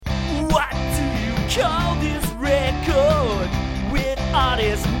Call this record with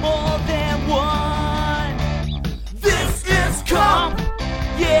artists more than one. This is comp,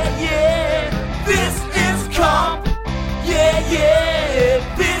 yeah, yeah. This is comp, yeah,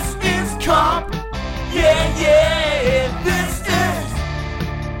 yeah. This is comp, yeah, yeah. This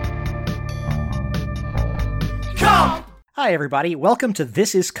is comp. Hi everybody, welcome to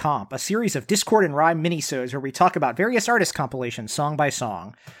This Is Comp, a series of Discord and Rhyme minisodes where we talk about various artist compilations song by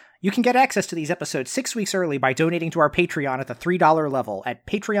song. You can get access to these episodes 6 weeks early by donating to our Patreon at the $3 level at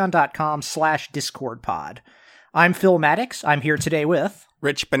patreon.com/discordpod. I'm Phil Maddox. I'm here today with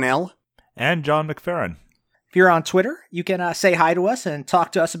Rich Bonnell and John McFerrin. If you're on Twitter, you can say hi to us and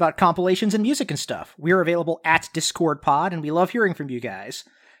talk to us about compilations and music and stuff. We're available at DiscordPod, and we love hearing from you guys.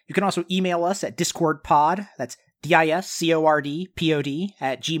 You can also email us at discordpod, that's discordpod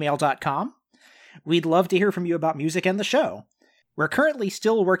 @gmail.com. We'd love to hear from you about music and the show. We're currently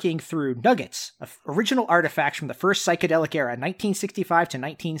still working through Nuggets, original artifacts from the first psychedelic era, 1965 to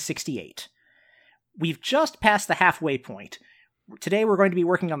 1968. We've just passed the halfway point. Today we're going to be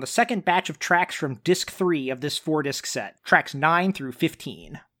working on the second batch of tracks from Disc 3 of this 4-disc set, tracks 9 through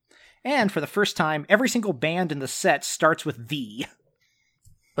 15. And for the first time, every single band in the set starts with the.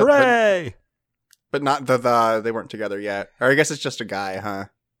 Hooray! But not the they weren't together yet. Or I guess it's just a guy, huh?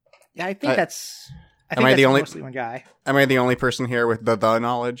 Yeah, I think that's mostly one guy. Am I the only person here with the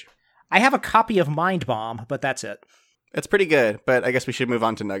knowledge? I have a copy of Mind Bomb, but that's it. It's pretty good, but I guess we should move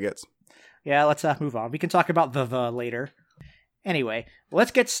on to Nuggets. Yeah, let's move on. We can talk about the later. Anyway,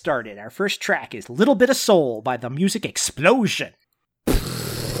 let's get started. Our first track is Little Bit of Soul by the Music Explosion.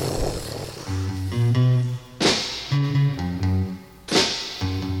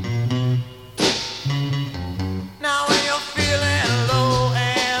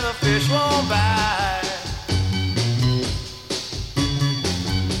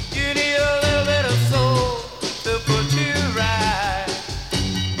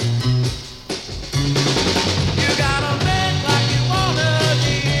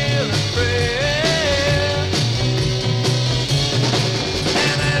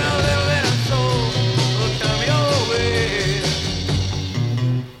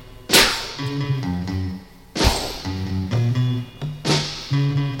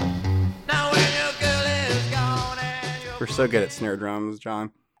 So good at snare drums,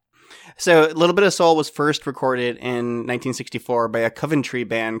 John. So, Little Bit of Soul was first recorded in 1964 by a Coventry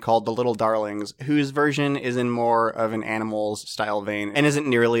band called The Little Darlings, whose version is in more of an Animals style vein and isn't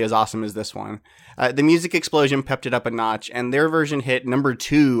nearly as awesome as this one. The Music Explosion pepped it up a notch, and their version hit number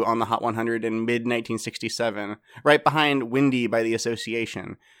 2 on the Hot 100 in mid-1967, right behind Windy by The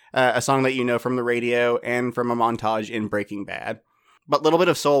Association, a song that you know from the radio and from a montage in Breaking Bad. But Little Bit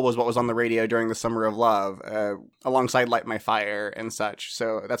of Soul was what was on the radio during the Summer of Love, alongside Light My Fire and such,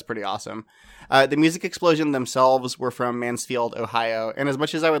 so that's pretty awesome. The Music Explosion themselves were from Mansfield, Ohio, and as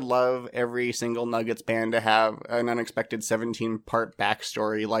much as I would love every single Nuggets band to have an unexpected 17-part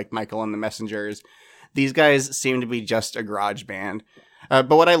backstory like Michael and the Messengers, these guys seem to be just a garage band.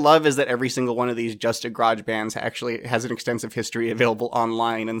 But what I love is that every single one of these Just a Garage bands actually has an extensive history available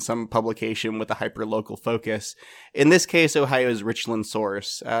online in some publication with a hyper-local focus. In this case, Ohio's Richland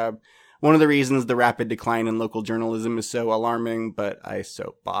Source. One of the reasons the rapid decline in local journalism is so alarming, but I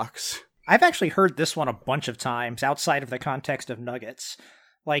soapbox. I've actually heard this one a bunch of times outside of the context of Nuggets.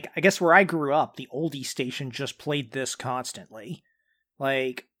 Like, I guess where I grew up, the oldie station just played this constantly.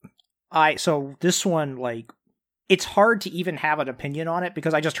 So this one, it's hard to even have an opinion on it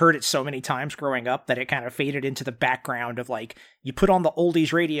because I just heard it so many times growing up that it kind of faded into the background of you put on the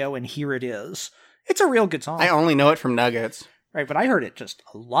oldies radio and here it is. It's a real good song. I only know it from Nuggets. Right, but I heard it just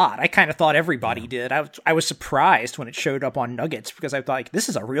a lot. I kind of thought everybody did. I was surprised when it showed up on Nuggets because I thought, this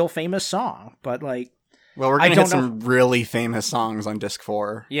is a real famous song. But well, we're going to hit some really famous songs on Disc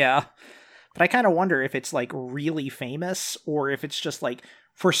 4. Yeah, but I kind of wonder if it's really famous or if it's just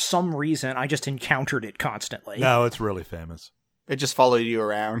for some reason, I just encountered it constantly. No, it's really famous. It just followed you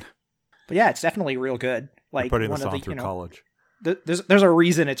around. But yeah, it's definitely real good. We're putting this on through college. There's a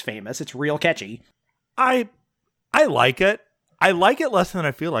reason it's famous. It's real catchy. I like it. I like it less than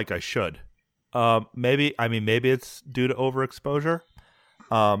I feel like I should. Maybe it's due to overexposure.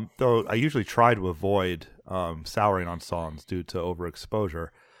 Though I usually try to avoid souring on songs due to overexposure.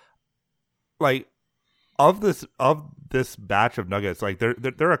 Of this batch of Nuggets, there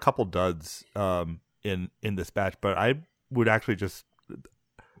are a couple duds in this batch, but I would actually just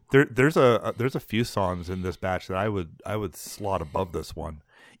there's a few songs in this batch that I would slot above this one,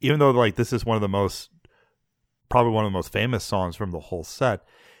 even though this is probably one of the most famous songs from the whole set.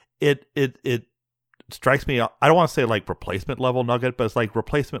 It strikes me. I don't want to say replacement level Nugget, but it's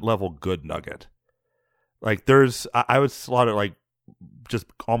replacement level good Nugget. Like I would slot it like just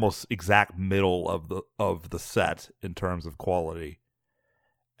almost exact middle of the set in terms of quality,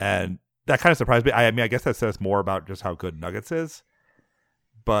 and that kind of surprised me. I mean, I guess that says more about just how good Nuggets is,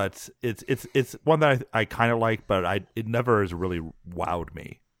 but it's one that I kind of like, but it never has really wowed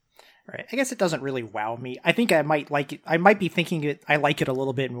me. Right. I guess it doesn't really wow me. I think I might like it. I might be thinking I like it a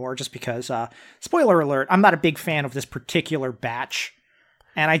little bit more just because, spoiler alert, I'm not a big fan of this particular batch.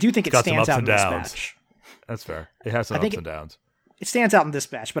 And I do think it stands out in this batch. That's fair. It has some ups and downs. It stands out in this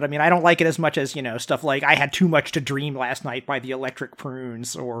batch, but I mean, I don't like it as much as, stuff like I Had Too Much to Dream Last Night by the Electric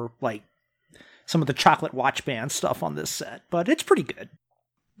Prunes, or like some of the Chocolate Watch Band stuff on this set. But it's pretty good.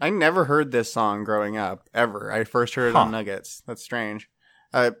 I never heard this song growing up, ever. I first heard it on Nuggets. That's strange.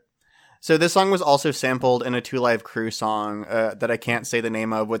 So this song was also sampled in a Two Live Crew song that I can't say the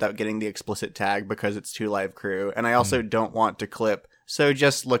name of without getting the explicit tag because it's Two Live Crew. And I also don't want to clip, so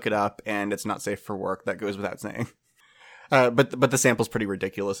just look it up, and it's not safe for work. That goes without saying. But the sample's pretty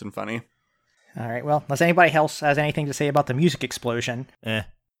ridiculous and funny. All right, well, unless anybody else has anything to say about the music explosion,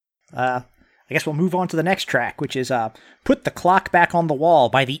 I guess we'll move on to the next track, which is Put the Clock Back on the Wall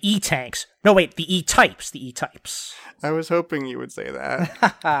by the E-Tanks. No, wait, the E-Types. The E-Types. I was hoping you would say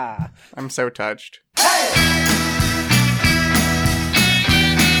that. I'm so touched.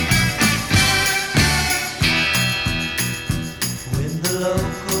 When the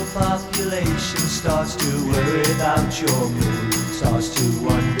local population starts to worry about your mood, starts to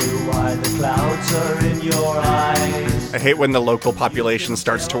wonder why the clouds are in your eyes. I hate when the local population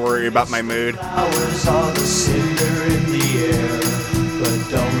starts to worry about my mood. Flowers are the cinder in the air, but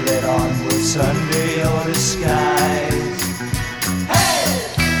don't let on what's under your disguise.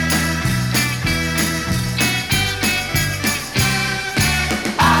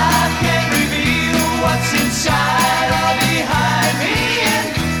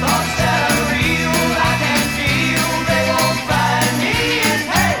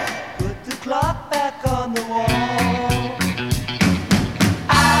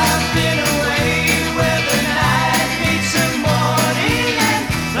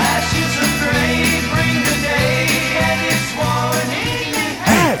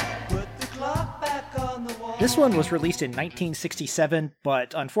 This one was released in 1967,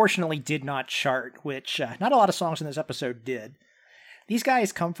 but unfortunately did not chart, which not a lot of songs in this episode did. These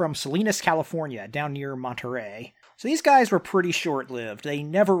guys come from Salinas, California, down near Monterey. So these guys were pretty short-lived. They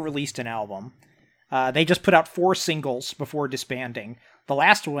never released an album. They just put out 4 singles before disbanding. The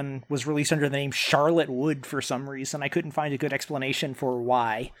last one was released under the name Charlotte Wood for some reason. I couldn't find a good explanation for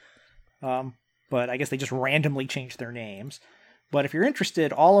why. But I guess they just randomly changed their names. But if you're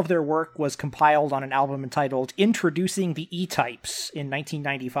interested, all of their work was compiled on an album entitled Introducing the E-Types in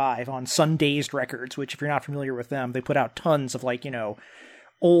 1995 on Sundazed Records, which, if you're not familiar with them, they put out tons of,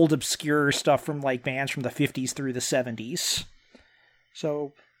 old obscure stuff from, bands from the 50s through the 70s.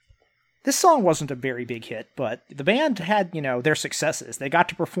 So, this song wasn't a very big hit, but the band had, their successes. They got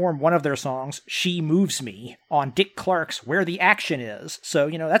to perform one of their songs, She Moves Me, on Dick Clark's Where the Action Is. So,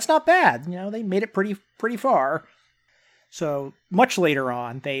 that's not bad. They made it pretty far. So, much later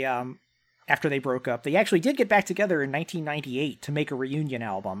on, they, after they broke up, they actually did get back together in 1998 to make a reunion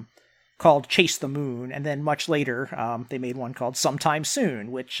album called Chase the Moon, and then much later, they made one called Sometime Soon,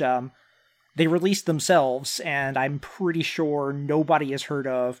 which, they released themselves, and I'm pretty sure nobody has heard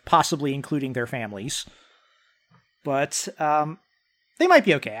of, possibly including their families. But, they might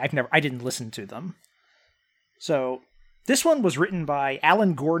be okay. I didn't listen to them. So, this one was written by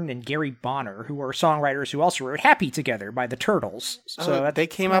Alan Gordon and Gary Bonner, who are songwriters who also wrote Happy Together by the Turtles. So they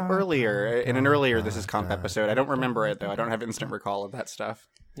came up earlier, in an earlier This Is Comp episode. I don't remember it, though. I don't have instant recall of that stuff.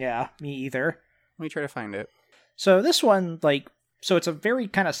 Yeah, me either. Let me try to find it. So this one, so it's a very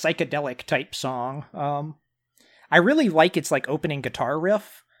kind of psychedelic type song. I really like its, opening guitar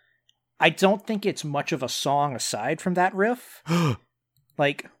riff. I don't think it's much of a song aside from that riff.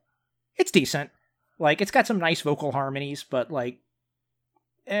 It's decent. It's got some nice vocal harmonies, but,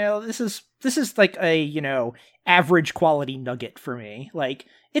 this is a, average quality nugget for me.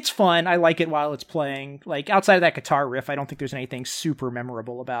 It's fun. I like it while it's playing. Outside of that guitar riff, I don't think there's anything super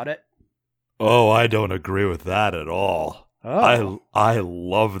memorable about it. Oh, I don't agree with that at all. Oh. I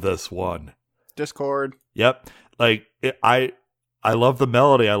love this one. Discord. Yep. I love the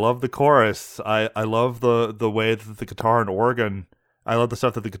melody. I love the chorus. I love the way that the guitar and organ... I love the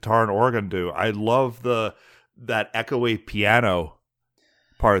stuff that the guitar and organ do. I love that echoey piano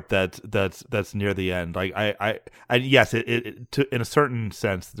part that's near the end. Yes, it in a certain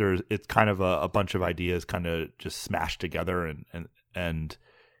sense, it's kind of a bunch of ideas kind of just smashed together, and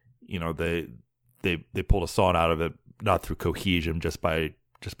they pulled a song out of it, not through cohesion, just by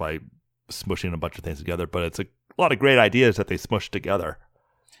smushing a bunch of things together, but it's a lot of great ideas that they smush together.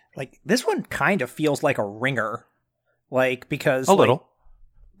 Like, this one kind of feels like a ringer. Like, because... A little.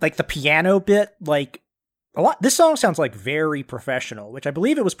 Like, the piano bit, like, a lot... This song sounds, like, very professional, which I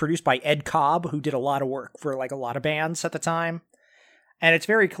believe it was produced by Ed Cobb, who did a lot of work for, like, a lot of bands at the time. And it's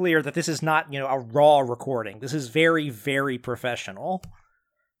very clear that this is not, a raw recording. This is very, very professional.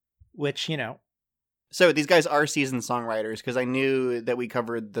 Which, So these guys are seasoned songwriters, because I knew that we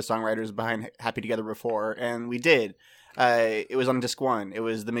covered the songwriters behind Happy Together before, and we did. It was on disc 1. It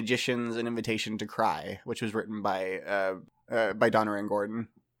was The Magicians: An Invitation to Cry, which was written by Donner and Gordon.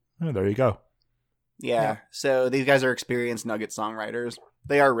 Oh, there you go. Yeah, so these guys are experienced Nugget songwriters.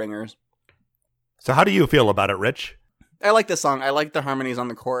 They are ringers. So how do you feel about it, Rich? I like this song. I like the harmonies on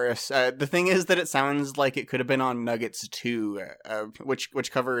the chorus. The thing is that it sounds like it could have been on Nuggets 2,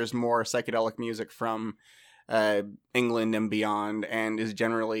 which covers more psychedelic music from England and beyond, and is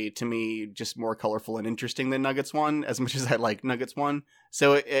generally, to me, just more colorful and interesting than Nuggets 1, as much as I like Nuggets 1.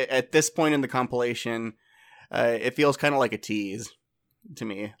 So at this point in the compilation, it feels kind of like a tease to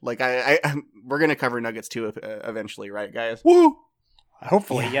me. Like, we're going to cover Nuggets 2 eventually, right, guys? Woo!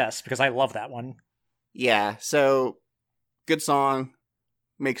 Hopefully, yes, because I love that one. Yeah, so... Good song.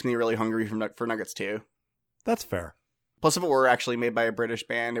 Makes me really hungry for Nuggets 2. That's fair. Plus, if it were actually made by a British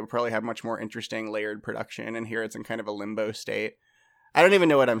band, it would probably have much more interesting layered production, and here it's in kind of a limbo state. I don't even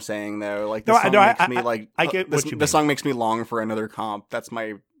know what I'm saying, though. Like, the song makes me, like... I get what you mean. The song makes me long for another comp. That's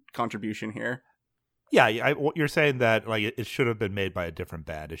my contribution here. Yeah, you're saying that like it should have been made by a different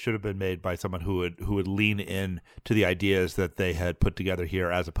band. It should have been made by someone who would lean in to the ideas that they had put together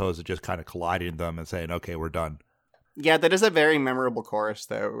here, as opposed to just kind of colliding them and saying, okay, we're done. Yeah, that is a very memorable chorus,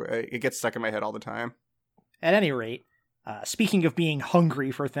 though. It gets stuck in my head all the time. At any rate, speaking of being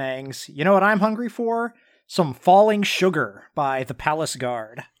hungry for things, you know what I'm hungry for? Some Falling Sugar by the Palace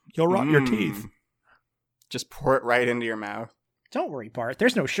Guard. You'll rot your teeth. Just pour it right into your mouth. Don't worry, Bart.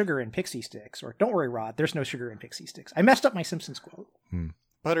 There's no sugar in Pixie Sticks. Or don't worry, Rod. There's no sugar in Pixie Sticks. I messed up my Simpsons quote.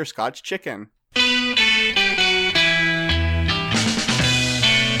 Butterscotch chicken.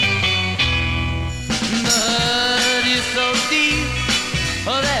 So deep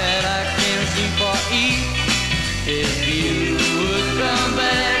that I can't sleep or eat. If you would come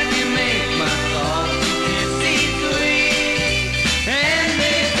back, you make my thoughts sweet, and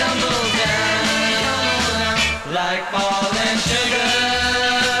they tumble down like falling sugar,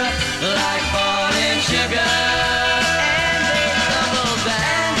 like falling sugar, and they tumble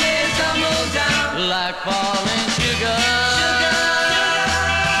down like falling sugar.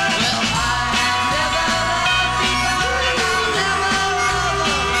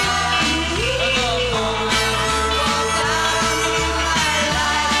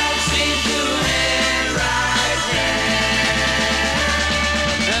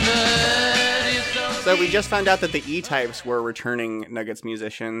 So we just found out that the E-Types were returning Nuggets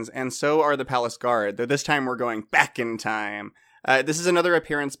musicians, and so are the Palace Guard, though this time we're going back in time. This is another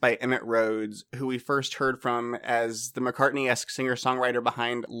appearance by Emmett Rhodes, who we first heard from as the McCartney-esque singer-songwriter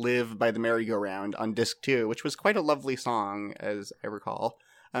behind Live by the Merry-Go-Round on Disc 2, which was quite a lovely song, as I recall.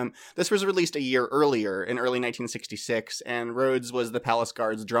 This was released a year earlier, in early 1966, and Rhodes was the Palace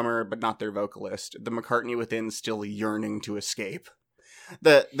Guard's drummer, but not their vocalist, the McCartney within still yearning to escape.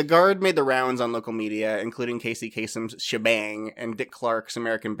 The Guard made the rounds on local media, including Casey Kasem's Shebang and Dick Clark's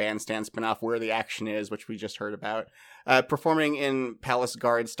American Bandstand spinoff Where the Action Is, which we just heard about, performing in Palace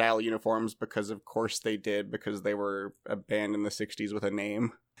Guard-style uniforms because of course they did, because they were a band in the 60s with a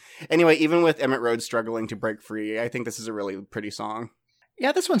name. Anyway, even with Emmett Rhodes struggling to break free, I think this is a really pretty song.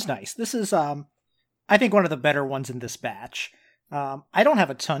 Yeah, this one's nice. This is, I think, one of the better ones in this batch. I don't have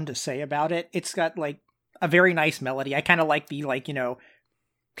a ton to say about it. It's got, like, a very nice melody. I kind of like the, like,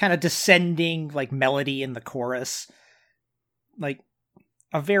 kind of descending like melody in the chorus, like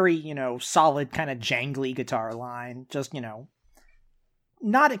a very solid kind of jangly guitar line, just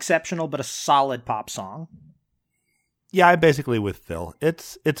not exceptional but a solid pop song. Yeah, I'm basically with Phil.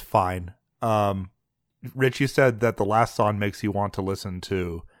 It's fine. Rich, you said that the last song makes you want to listen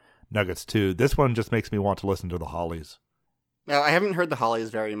to Nuggets 2. This one just makes me want to listen to the Hollies. Well, I haven't heard the Hollies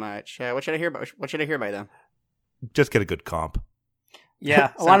very much. What should I hear by them? Just get a good comp.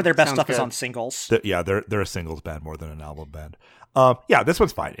 Yeah, a lot of their best stuff good. is on singles. They're a singles band more than an album band. Yeah, this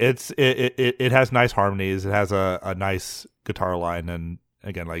one's fine. It has nice harmonies. It has a nice guitar line, and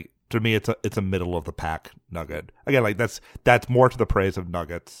again, like to me, it's a middle of the pack Nugget. Again, like that's more to the praise of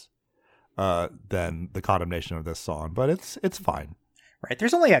Nuggets than the condemnation of this song, but it's fine. Right.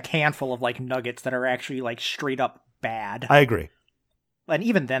 There's only a handful of like Nuggets that are actually like straight up bad. I agree. And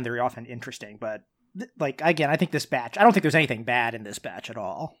even then, they're often interesting, but like, again, I think this batch, I don't think there's anything bad in this batch at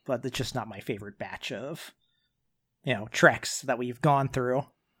all, but it's just not my favorite batch of, treks that we've gone through.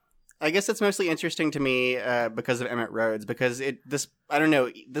 I guess it's mostly interesting to me because of Emmett Rhodes, because I don't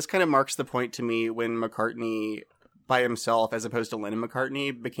know, this kind of marks the point to me when McCartney by himself, as opposed to Lennon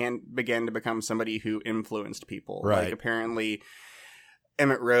McCartney, began to become somebody who influenced people. Right. Like, apparently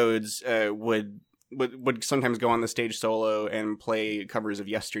Emmett Rhodes would sometimes go on the stage solo and play covers of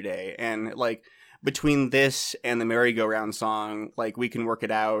Yesterday, and like between this and the merry-go-round song, like We Can Work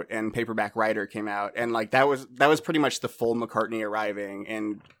It Out and Paperback Writer came out, and like that was pretty much the full McCartney arriving,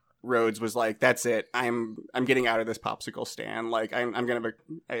 and Rhodes was like, "That's it. I'm getting out of this popsicle stand. Like I'm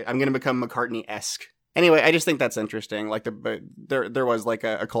gonna become McCartney-esque." Anyway, I just think that's interesting. Like there was like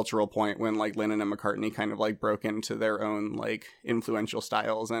a cultural point when like Lennon and McCartney kind of like broke into their own like influential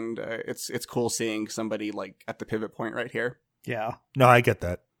styles, and it's cool seeing somebody like at the pivot point right here. Yeah. No, I get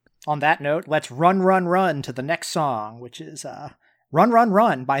that. On that note, let's run, run, run to the next song, which is Run, Run,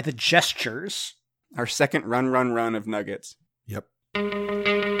 Run by The Gestures. Our second run, run, run of Nuggets. Yep.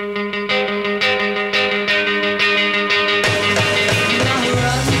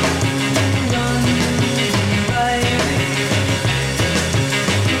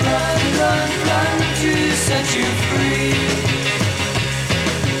 Set you free.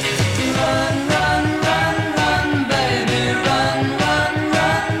 Run, run, run, run, baby. Run, run,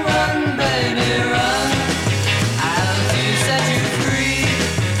 run, run, baby. Run. I'll set you free.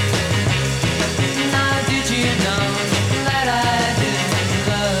 Now did you know that I did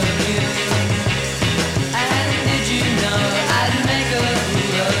love you? And did you know I'd make a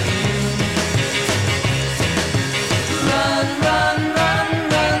fool of you? Run, run, run,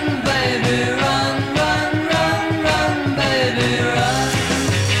 run, baby. Run.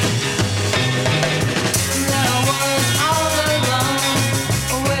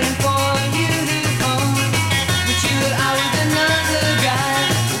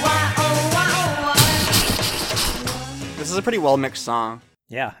 This is a pretty well mixed song.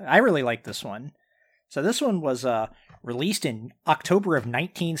 Yeah, I really like this one. So this one was released in October of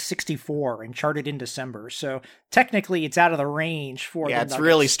 1964 and charted in December. So technically it's out of the range for the it's Nuggets.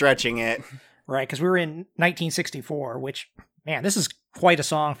 really stretching it. Right, because we were in 1964, which, man, this is quite a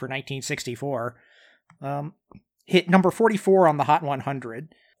song for 1964. Hit number 44 on the Hot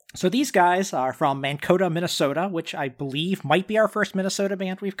 100. So these guys are from Mankota, Minnesota, which I believe might be our first Minnesota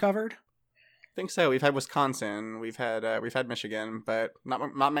band we've covered. I think so. We've had Wisconsin, we've had Michigan, but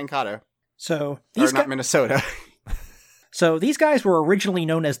not Mankato. So not Minnesota. So these guys were originally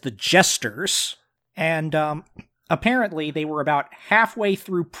known as the Jesters, and apparently they were about halfway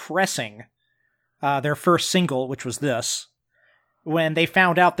through pressing their first single, which was this, when they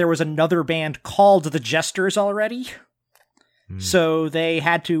found out there was another band called the Jesters already. So they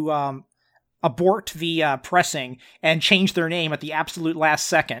had to abort the pressing and change their name at the absolute last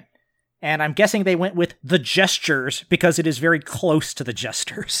second. And I'm guessing they went with The Gestures because it is very close to The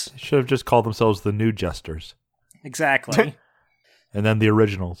Jesters. Should have just called themselves the New Jesters. Exactly. And then the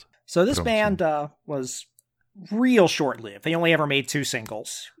Originals. So this band was real short-lived. They only ever made 2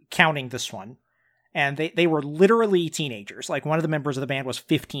 singles, counting this one. And they were literally teenagers. Like, one of the members of the band was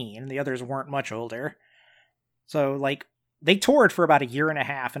 15, and the others weren't much older. So, like, they toured for about a year and a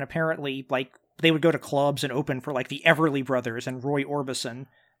half, and apparently, like, they would go to clubs and open for, like, the Everly Brothers and Roy Orbison.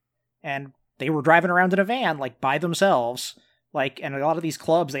 And they were driving around in a van, like, by themselves. Like, and a lot of these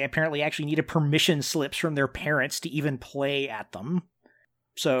clubs, they apparently actually needed permission slips from their parents to even play at them.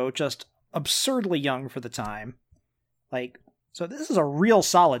 So, just absurdly young for the time. Like, so this is a real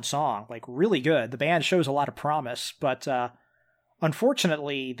solid song, like, really good. The band shows a lot of promise, but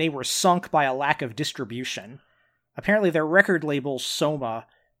unfortunately, they were sunk by a lack of distribution. Apparently, their record label, Soma,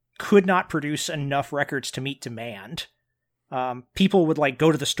 could not produce enough records to meet demand. People would, like,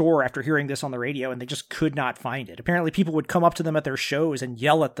 go to the store after hearing this on the radio, and they just could not find it. Apparently, people would come up to them at their shows and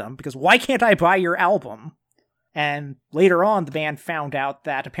yell at them, because, why can't I buy your album? And later on, the band found out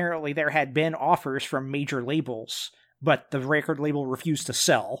that apparently there had been offers from major labels, but the record label refused to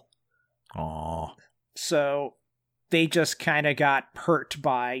sell. Aww. So they just kind of got hurt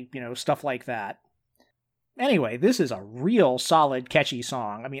by, stuff like that. Anyway, this is a real solid, catchy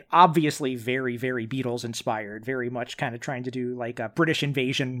song. I mean, obviously very, very Beatles-inspired, very much kind of trying to do like a British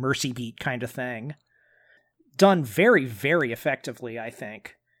Invasion Mercy Beat kind of thing. Done very, very effectively, I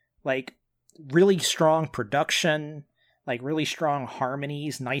think. Like, really strong production, like really strong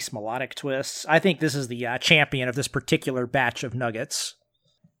harmonies, nice melodic twists. I think this is the champion of this particular batch of Nuggets.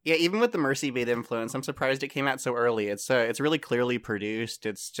 Yeah, even with the Mercy Beat influence, I'm surprised it came out so early. It's really clearly produced.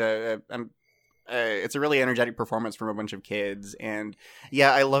 it's a really energetic performance from a bunch of kids. And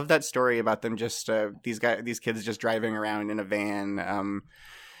yeah, I love that story about them just these kids just driving around in a van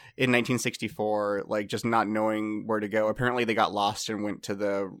in 1964, like just not knowing where to go. Apparently they got lost and went to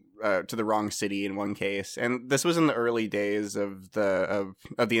the wrong city in one case. And this was in the early days of the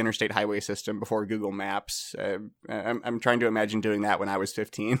interstate highway system before Google Maps. I'm trying to imagine doing that when I was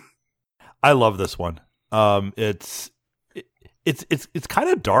 15. I love this one. It's kind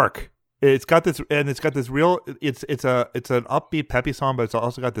of dark. It's got this real. It's an upbeat, peppy song, but it's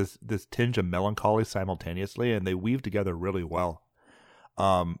also got this tinge of melancholy simultaneously, and they weave together really well.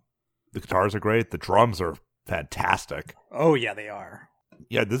 The guitars are great. The drums are fantastic. Oh yeah, they are.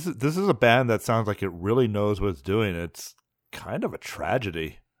 Yeah, this is a band that sounds like it really knows what it's doing. It's kind of a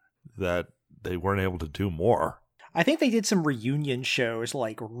tragedy that they weren't able to do more. I think they did some reunion shows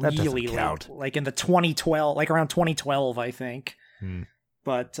like really count. late, like in the 2012, like around 2012, I think.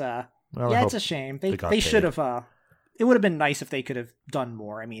 But yeah, it's a shame. They should have. It would have been nice if they could have done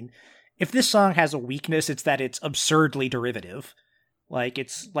more. I mean, if this song has a weakness, it's that it's absurdly derivative. Like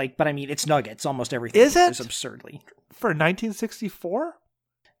it's like, but I mean, it's Nuggets. Almost everything is absurdly for 1964.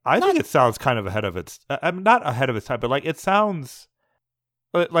 I think it sounds kind of ahead of its. I'm not ahead of its time, but like it sounds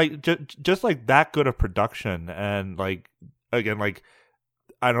like just like that good of production, and like again, like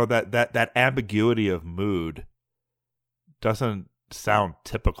I don't know that ambiguity of mood doesn't sound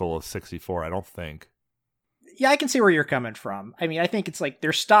typical of 64. I don't think. Yeah, I can see where you're coming from. I mean, I think it's like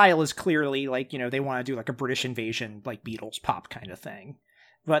their style is clearly like, you know, they want to do like a British Invasion, like Beatles pop kind of thing.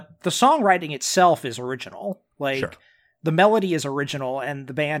 But the songwriting itself is original. Like, sure. The melody is original and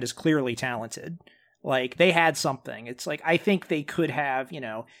the band is clearly talented. Like, they had something. It's like, I think they could have, you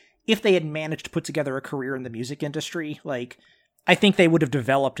know, if they had managed to put together a career in the music industry, like, I think they would have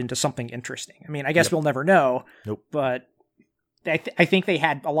developed into something interesting. I mean, I guess we'll never know. Nope. But I think they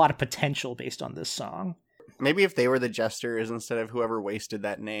had a lot of potential based on this song. Maybe if they were the Jesters instead of whoever wasted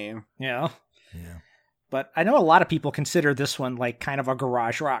that name. Yeah. Yeah. But I know a lot of people consider this one like kind of a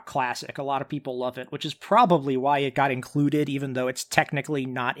garage rock classic. A lot of people love it, which is probably why it got included, even though it's technically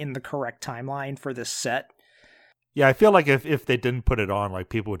not in the correct timeline for this set. Yeah, I feel like if they didn't put it on, like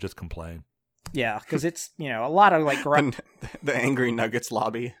people would just complain. Yeah, because it's, you know, a lot of like... the angry Nuggets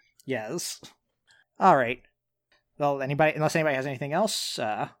lobby. Yes. All right. Well, unless anybody has anything else...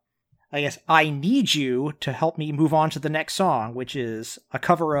 I guess I Need You to help me move on to the next song, which is a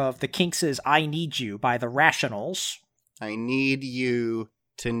cover of the Kinks' I Need You by the Rationals. I need you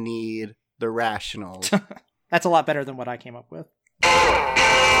to need the Rationals. That's a lot better than what I came up with. I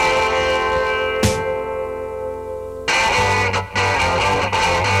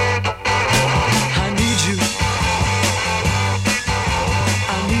need you.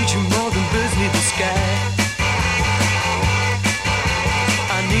 I need you more than birds need the sky.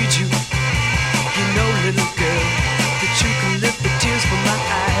 I need you. You know, little girl, that you can lift the tears from my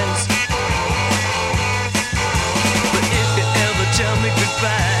eyes. But if you ever tell me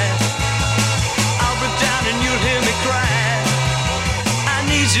goodbye, I'll break down and you'll hear me cry. I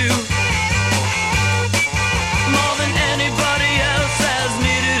need you more than anybody else has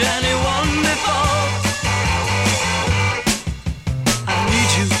needed anyone before. I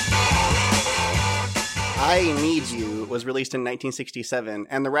need you. I Need You was released in 1967,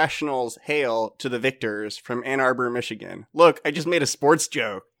 and the Rationals hail to the victors from Ann Arbor, Michigan. Look, I just made a sports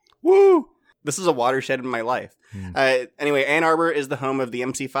joke. Woo! This is a watershed in my life. Anyway, Ann Arbor is the home of the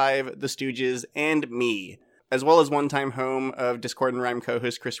MC5, the Stooges, and me, as well as one-time home of Discord and Rhyme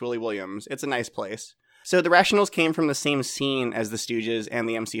co-host Chris Willie Williams. It's a nice place. So the Rationals came from the same scene as the Stooges and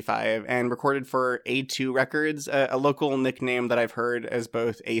the MC5 and recorded for A2 Records, a local nickname that I've heard as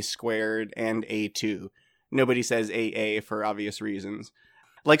both A Squared and A2. Nobody says AA for obvious reasons.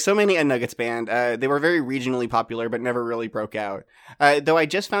 Like so many a Nuggets band, they were very regionally popular but never really broke out. Though I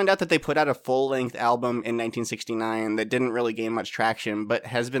just found out that they put out a full-length album in 1969 that didn't really gain much traction, but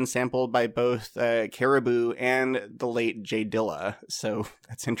has been sampled by both Caribou and the late Jay Dilla, so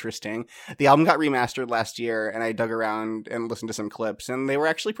that's interesting. The album got remastered last year, and I dug around and listened to some clips, and they were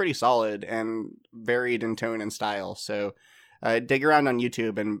actually pretty solid and varied in tone and style, so... dig around on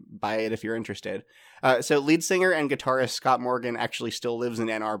YouTube and buy it if you're interested. So lead singer and guitarist Scott Morgan actually still lives in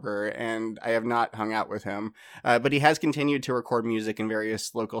Ann Arbor, and I have not hung out with him. But he has continued to record music in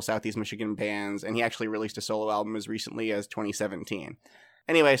various local Southeast Michigan bands, and he actually released a solo album as recently as 2017.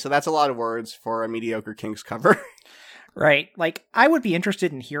 Anyway, so that's a lot of words for a mediocre Kinks cover. Right. Like, I would be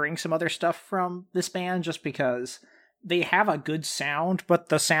interested in hearing some other stuff from this band just because they have a good sound, but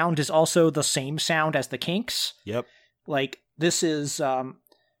the sound is also the same sound as the Kinks. Yep. Like, this is,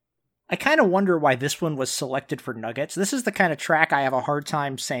 I kind of wonder why this one was selected for Nuggets. This is the kind of track I have a hard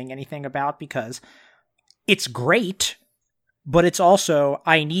time saying anything about because it's great, but it's also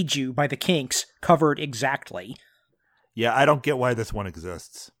I Need You by the Kinks covered exactly. Yeah, I don't get why this one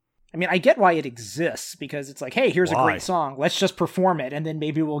exists. I mean, I get why it exists because it's like, hey, here's a great song. Let's just perform it, and then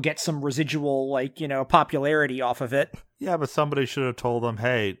maybe we'll get some residual, like, popularity off of it. Yeah, but somebody should have told them,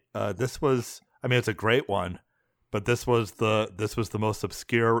 hey, this was. I mean, it's a great one, but this was the most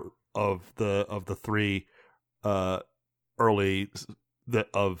obscure of the three early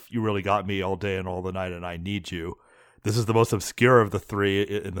of You Really Got Me, All Day and All the Night, and I Need You. This is the most obscure of the three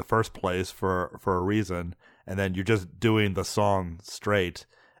in the first place for a reason, and then you're just doing the song straight.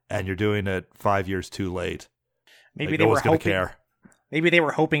 And you're doing it 5 years too late. Maybe like, they no were one's gonna hoping. Care. Maybe they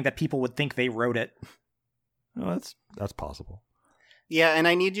were hoping that people would think they wrote it. Well, that's possible. Yeah, and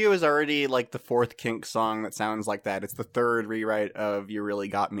I Need You is already like the fourth Kink song that sounds like that. It's the third rewrite of You Really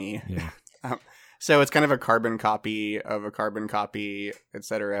Got Me. Yeah. So it's kind of a carbon copy of a carbon copy, et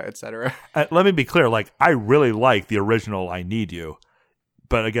cetera, et cetera. Let me be clear. Like, I really like the original I Need You.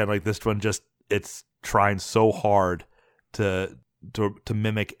 But again, like this one it's trying so hard to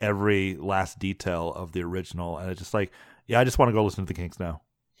mimic every last detail of the original, and it's just like, yeah, I just want to go listen to the Kinks now.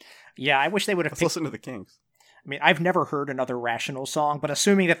 Yeah, I wish they would have listen to the Kinks. I mean, I've never heard another Rational song, but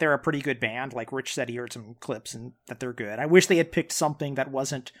assuming that they're a pretty good band, like Rich said he heard some clips and that they're good, I wish they had picked something that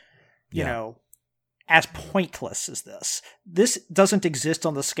wasn't, you know, as pointless as this. This doesn't exist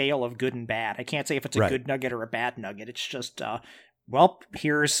on the scale of good and bad. I can't say if it's a good nugget or a bad nugget. It's just, well,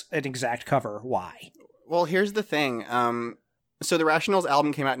 here's an exact cover. Why? Well, here's the thing. So the Rationals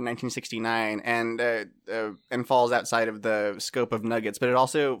album came out in 1969 and falls outside of the scope of Nuggets, but it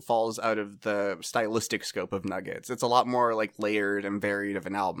also falls out of the stylistic scope of Nuggets. It's a lot more like layered and varied of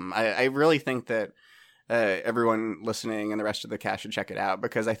an album. I really think that everyone listening and the rest of the cast should check it out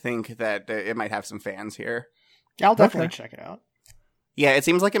because I think that it might have some fans here. Yeah, I'll definitely check it out. Yeah, it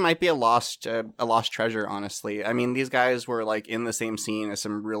seems like it might be a lost treasure, honestly. I mean, these guys were like in the same scene as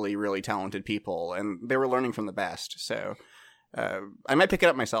some really, really talented people, and they were learning from the best, so... I might pick it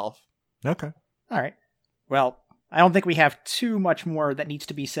up myself. Okay. All right. Well, I don't think we have too much more that needs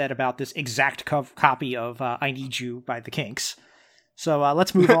to be said about this exact copy of I Need You by the Kinks. So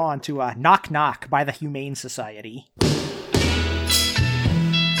let's move on to Knock Knock by the Humane Society.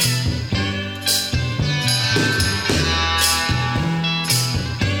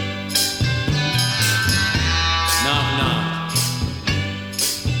 Knock knock.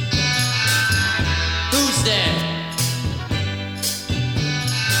 Who's there?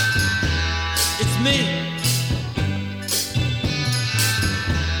 Me,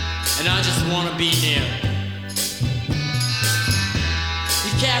 and I just want to be near.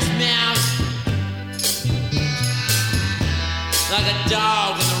 You cast me out like a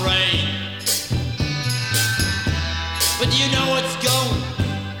dog in the rain, but you know what's going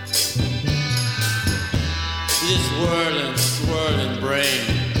this whirling, swirling brain.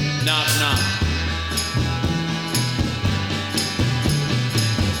 Knock knock.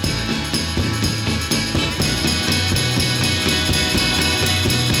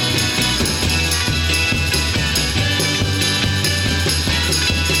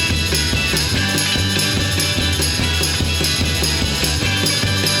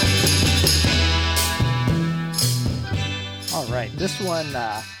 This one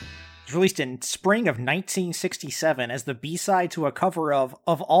was released in spring of 1967 as the B-side to a cover of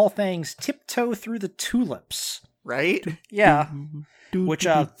all things, Tiptoe Through the Tulips. Right? Yeah. Which,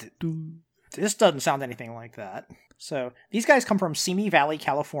 this doesn't sound anything like that. So, these guys come from Simi Valley,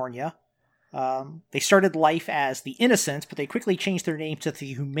 California. They started life as the Innocents, but they quickly changed their name to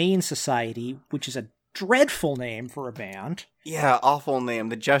the Humane Society, which is a dreadful name for a band. Yeah, awful name.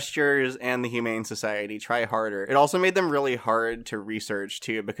 The Gestures and the Humane Society. Try harder. It also made them really hard to research,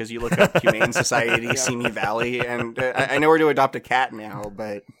 too, because you look up Humane Society, Simi Valley, and I know where to adopt a cat now,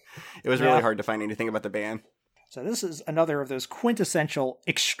 but it was really hard to find anything about the band. So this is another of those quintessential,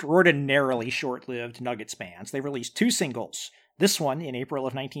 extraordinarily short-lived Nuggets bands. They released 2 singles. This one in April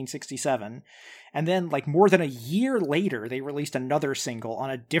of 1967, and then like more than a year later, they released another single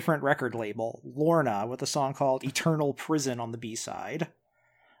on a different record label, Lorna, with a song called Eternal Prison on the B-side.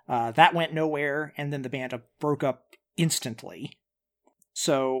 That went nowhere, and then the band broke up instantly.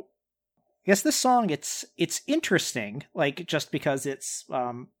 So, I guess this song, it's interesting, like, just because it's,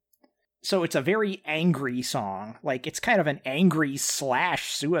 so it's a very angry song. Like, it's kind of an angry /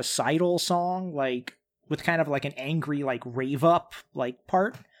 suicidal song, like, with kind of like an angry, like, rave up, like,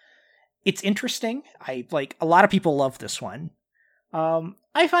 part. It's interesting. A lot of people love this one.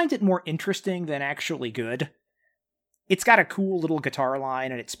 I find it more interesting than actually good. It's got a cool little guitar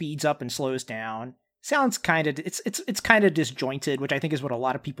line, and it speeds up and slows down. Sounds kind of it's kind of disjointed, which I think is what a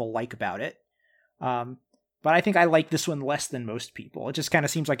lot of people like about it. But I think I like this one less than most people. It just kind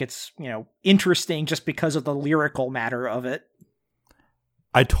of seems like it's, interesting just because of the lyrical matter of it.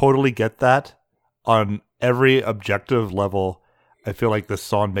 I totally get that. On every objective level, I feel like this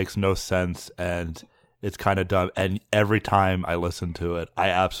song makes no sense and it's kind of dumb. And every time I listen to it, I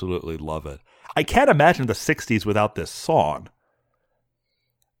absolutely love it. I can't imagine the 60s without this song.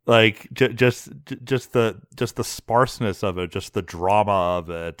 Like just the sparseness of it, just the drama of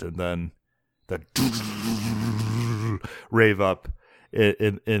it, and then the rave up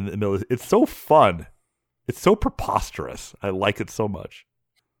in the middle. It's so fun. It's so preposterous. I like it so much.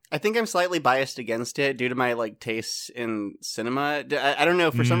 I think I'm slightly biased against it due to my tastes in cinema. I don't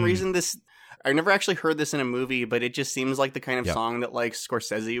know, for some reason I never actually heard this in a movie, but it just seems like the kind of song that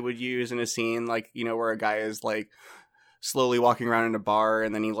Scorsese would use in a scene where a guy is slowly walking around in a bar,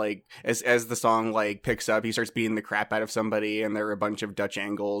 and then he as the song picks up, he starts beating the crap out of somebody, and there are a bunch of Dutch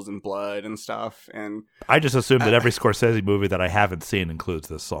angles and blood and stuff. And I just assume that every Scorsese movie that I haven't seen includes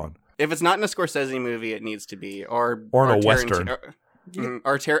this song. If it's not in a Scorsese movie, it needs to be, or in a Western.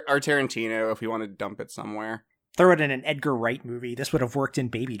 Or Tarantino, if we want to dump it somewhere. Throw it in an Edgar Wright movie. This would have worked in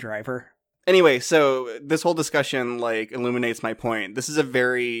Baby Driver. Anyway, so this whole discussion illuminates my point. This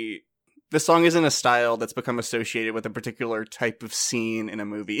song isn't a style that's become associated with a particular type of scene in a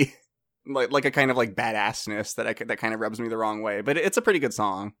movie. like a kind of badassness that kind of rubs me the wrong way. But it's a pretty good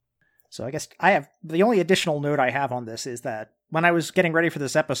song. So I guess the only additional note I have on this is that when I was getting ready for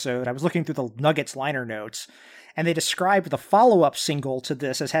this episode, I was looking through the Nuggets liner notes, and they described the follow-up single to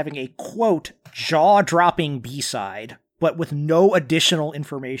this as having a, quote, jaw-dropping B-side, but with no additional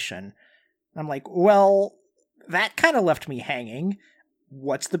information. I'm like, well, that kind of left me hanging.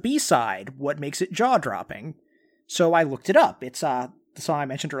 What's the B-side? What makes it jaw-dropping? So I looked it up. It's the song I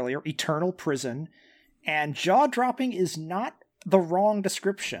mentioned earlier, Eternal Prison, and jaw-dropping is not the wrong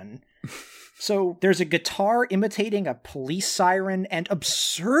description. So there's a guitar imitating a police siren and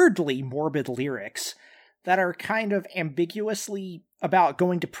absurdly morbid lyrics that are kind of ambiguously about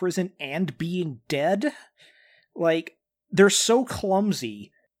going to prison and being dead. They're so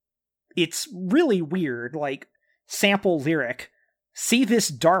clumsy. It's really weird. Sample lyric, see this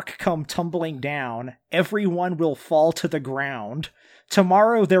dark come tumbling down, everyone will fall to the ground.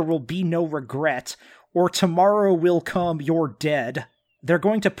 Tomorrow there will be no regret, or tomorrow will come, you're dead. They're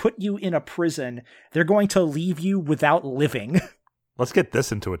going to put you in a prison. They're going to leave you without living. Let's get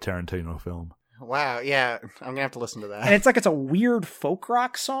this into a Tarantino film. Wow, yeah, I'm gonna have to listen to that. And it's a weird folk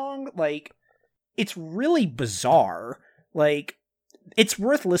rock song. It's really bizarre. It's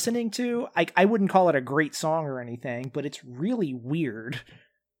worth listening to. I wouldn't call it a great song or anything, but it's really weird.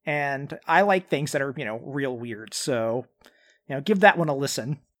 And I like things that are, real weird. So, give that one a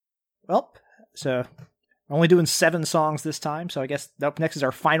listen. Well, so we're only doing 7 songs this time. So I guess up next is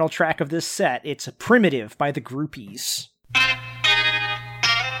our final track of this set. It's Primitive by the Groupies.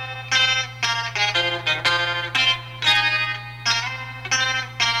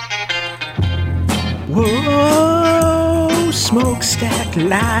 Whoa, smokestack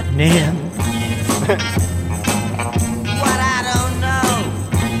lightning. What I don't know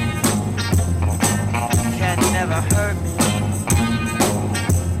can never hurt me.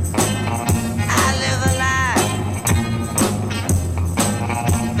 I live a life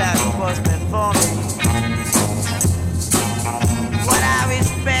that was meant for me. What I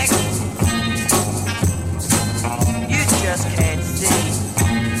respect, you just can't see.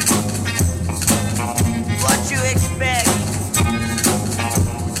 What you expect,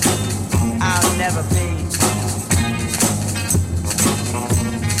 I'll never be.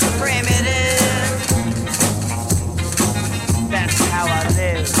 Primitive, that's how I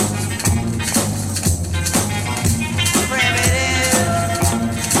live. Primitive,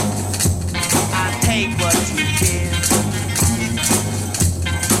 I take what you give.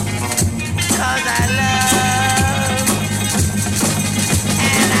 'Cause I love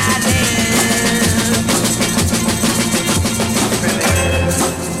and I live.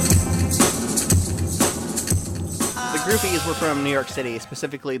 The Groupies were from New York City,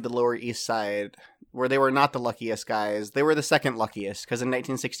 specifically the Lower East Side, where they were not the luckiest guys. They were the second luckiest, because in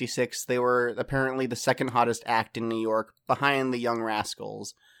 1966, they were apparently the second hottest act in New York, behind the Young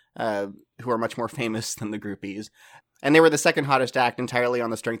Rascals, who are much more famous than the Groupies. And they were the second hottest act entirely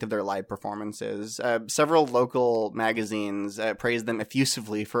on the strength of their live performances. Several local magazines praised them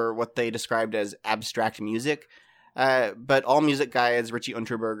effusively for what they described as abstract music. But AllMusic guides, Richie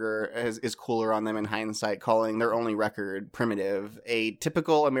Unterberger is cooler on them in hindsight, calling their only record Primitive, a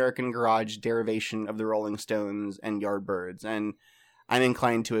typical American garage derivation of the Rolling Stones and Yardbirds. And I'm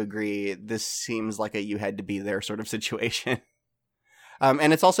inclined to agree, this seems like a You Had to Be There sort of situation.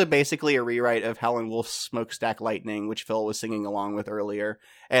 And it's also basically a rewrite of Howlin' Wolf's Smokestack Lightning, which Phil was singing along with earlier.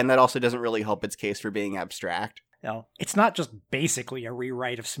 And that also doesn't really help its case for being abstract. No, it's not just basically a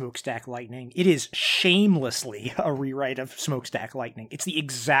rewrite of Smokestack Lightning. It is shamelessly a rewrite of Smokestack Lightning. It's the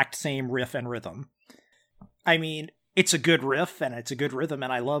exact same riff and rhythm. I mean, it's a good riff and it's a good rhythm,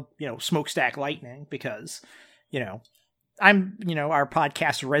 and I love, Smokestack Lightning because, I'm, our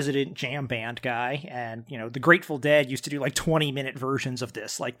podcast resident jam band guy, and, the Grateful Dead used to do like 20-minute versions of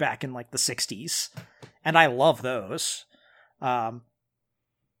this, like back in like the 60s. And I love those.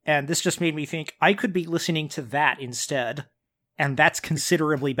 And this just made me think I could be listening to that instead, and that's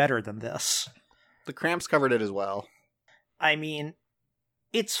considerably better than this. The Cramps covered it as well. I mean,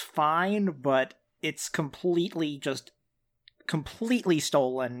 it's fine, but it's completely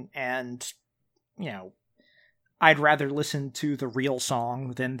stolen, and, I'd rather listen to the real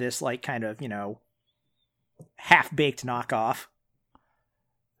song than this, like, kind of, half-baked knockoff.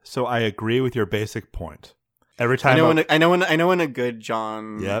 So I agree with your basic point. Every time I know when a good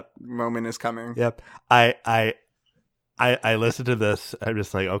John moment is coming. Yep. I listen to this. I'm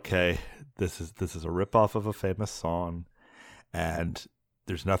just like, okay, this is a ripoff of a famous song, and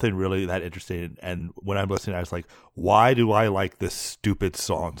there's nothing really that interesting. And when I'm listening, I was like, why do I like this stupid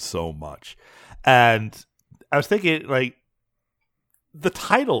song so much? And I was thinking, like, the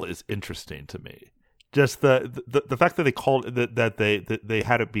title is interesting to me. Just the fact that they called that they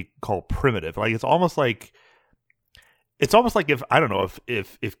had it be called Primitive. Like, it's almost like if I don't know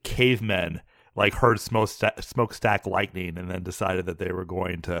if cavemen like heard Smokestack Lightning and then decided that they were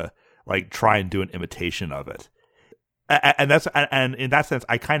going to like try and do an imitation of it. And in that sense,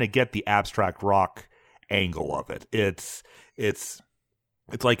 I kind of get the abstract rock angle of it. It's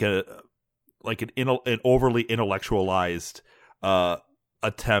like an overly intellectualized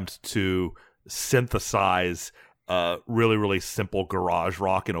attempt to synthesize really, really simple garage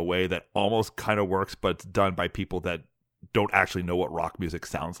rock in a way that almost kind of works, but it's done by people that don't actually know what rock music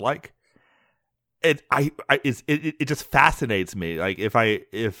sounds like. It just fascinates me. Like if I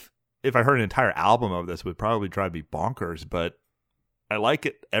heard an entire album of this, it would probably drive me bonkers, but I like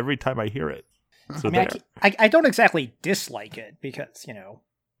it every time I hear it. So I mean, I don't exactly dislike it because,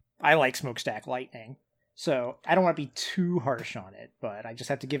 I like Smokestack Lightning. So I don't want to be too harsh on it, but I just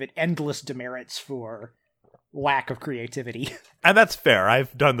have to give it endless demerits for lack of creativity. And that's fair.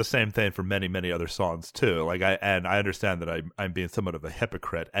 I've done the same thing for many, many other songs too. Like I understand that I'm being somewhat of a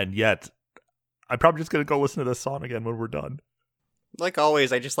hypocrite, and yet I'm probably just going to go listen to this song again when we're done. Like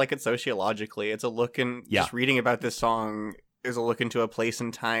always, I just like it sociologically. It's a look in, just reading about this song is a look into a place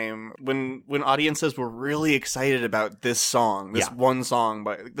and time when audiences were really excited about this song, one song,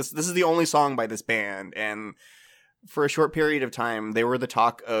 but this is the only song by this band, and for a short period of time, they were the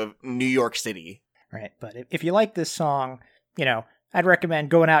talk of New York City. Right, but if you like this song, I'd recommend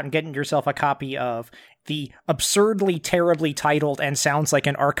going out and getting yourself a copy of the absurdly, terribly titled and sounds like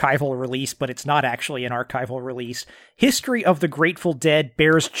an archival release, but it's not actually an archival release, History of the Grateful Dead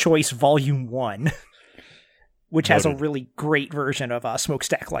Bear's Choice Volume 1, which has a really great version of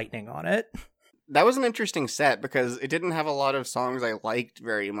Smokestack Lightning on it. That was an interesting set because it didn't have a lot of songs I liked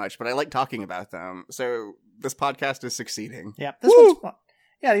very much, but I like talking about them. So this podcast is succeeding. Yeah, this one's fun.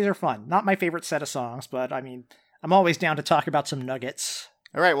 Yeah, these are fun. Not my favorite set of songs, but I mean, I'm always down to talk about some nuggets.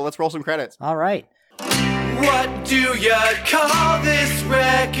 All right, well, let's roll some credits. All right. What do you call this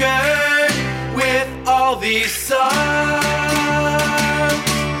record with all these songs?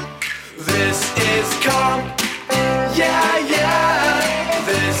 This is comp. Yeah, yeah.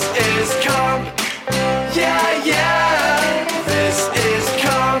 This is comp. Yeah, yeah. This is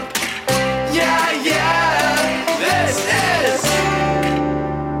comp. Yeah, yeah. This is.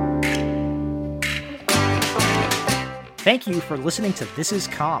 Thank you for listening to This Is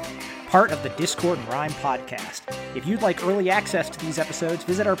Comp, part of the Discord and Rhyme podcast. If you'd like early access to these episodes,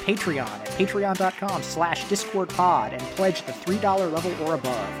 visit our Patreon at patreon.com/discordpod and pledge the $3 level or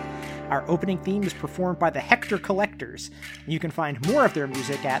above. Our opening theme is performed by the Hector Collectors. You can find more of their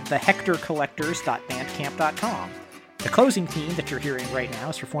music at thehectorcollectors.bandcamp.com. The closing theme that you're hearing right now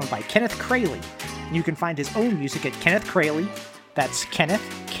is performed by Kenneth Crayley. You can find his own music at Kenneth Crayley. That's Kenneth,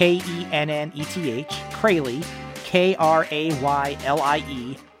 Kenneth, Crayley,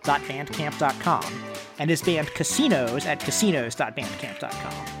 KRAYLIE.bandcamp.com, and his band Casinos at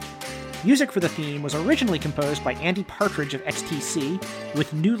casinos.bandcamp.com. Music for the theme was originally composed by Andy Partridge of XTC,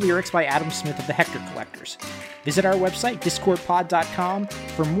 with new lyrics by Adam Smith of the Hector Collectors. Visit our website, discordpod.com,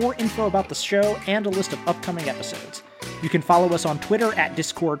 for more info about the show and a list of upcoming episodes. You can follow us on Twitter at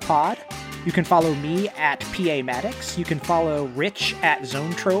DiscordPod. You can follow me at PA Maddox. You can follow Rich at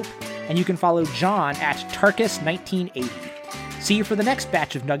Zonetrope. And you can follow John at Tarkus1980. See you for the next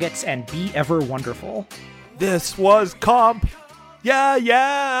batch of nuggets, and be ever wonderful. This was Comp. Yeah,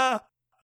 yeah.